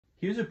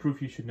Here's a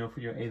proof you should know for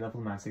your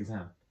A-level maths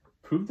exam.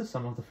 Prove the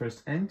sum of the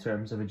first n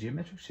terms of a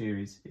geometric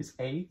series is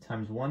a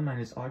times 1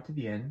 minus r to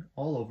the n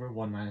all over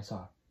 1 minus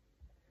r.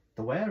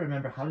 The way I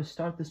remember how to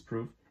start this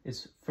proof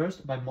is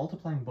first by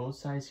multiplying both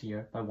sides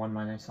here by 1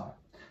 minus r.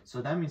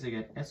 So that means I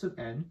get s of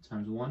n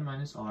times 1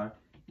 minus r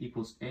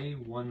equals a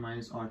 1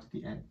 minus r to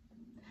the n.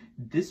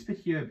 This bit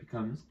here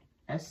becomes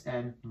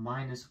Sn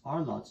minus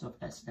r lots of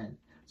Sn.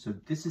 So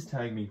this is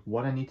telling me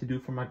what I need to do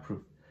for my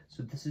proof.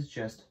 So this is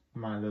just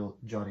my little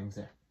jottings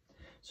there.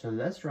 So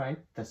let's write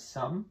the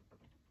sum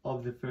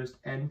of the first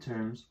n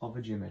terms of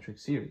a geometric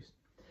series.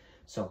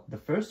 So the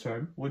first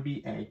term would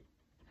be a.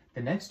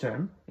 The next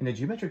term, in a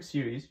geometric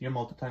series, you're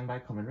multiplying by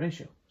a common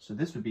ratio. So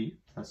this would be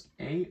plus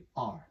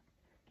ar.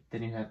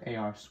 Then you have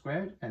ar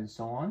squared and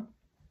so on.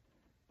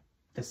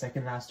 The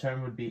second last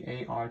term would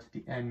be ar to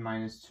the n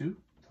minus 2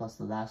 plus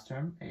the last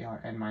term, ar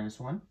n minus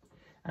 1.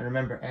 And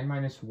remember, n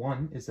minus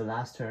 1 is the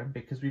last term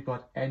because we've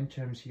got n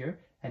terms here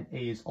and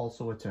a is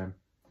also a term.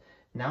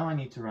 Now I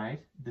need to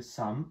write the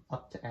sum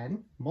up to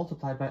n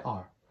multiplied by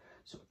r.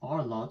 So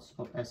r lots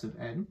of s of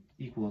n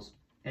equals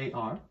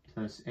ar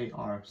plus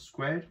ar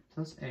squared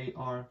plus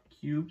ar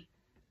cubed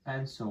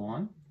and so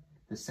on.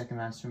 The second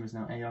last term is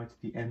now ar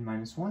to the n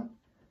minus 1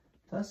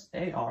 plus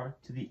ar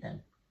to the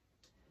n.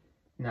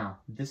 Now,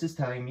 this is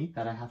telling me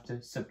that I have to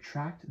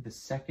subtract the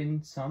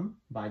second sum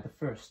by the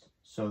first.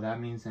 So that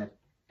means that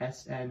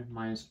Sn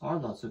minus r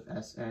lots of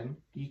Sn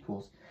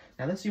equals.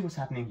 Now let's see what's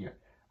happening here.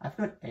 I've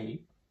got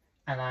a,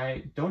 and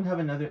I don't have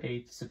another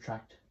a to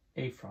subtract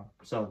a from.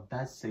 So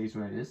that stays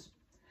where it is.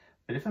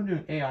 But if I'm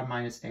doing ar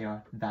minus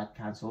ar, that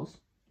cancels.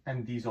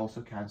 And these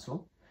also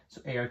cancel.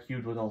 So ar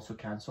cubed would also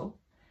cancel.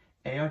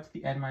 Ar to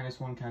the n minus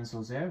 1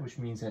 cancels there, which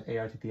means that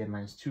ar to the n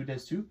minus 2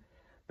 does too.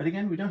 But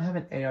again, we don't have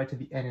an ar to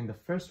the n in the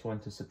first one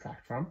to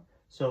subtract from,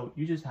 so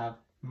you just have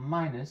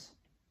minus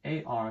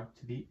ar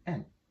to the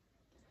n.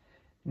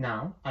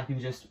 Now, I can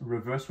just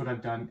reverse what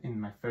I've done in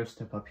my first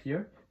step up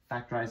here,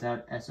 factorize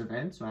out s of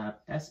n, so I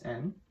have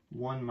Sn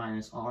 1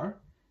 minus r,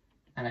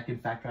 and I can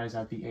factorize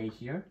out the a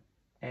here,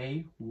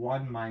 a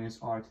 1 minus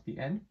r to the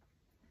n,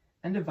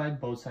 and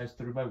divide both sides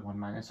through by 1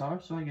 minus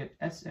r, so I get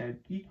Sn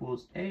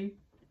equals a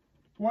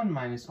 1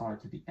 minus r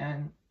to the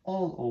n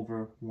all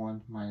over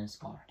 1 minus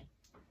r.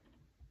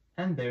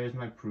 And there's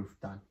my proof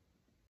done.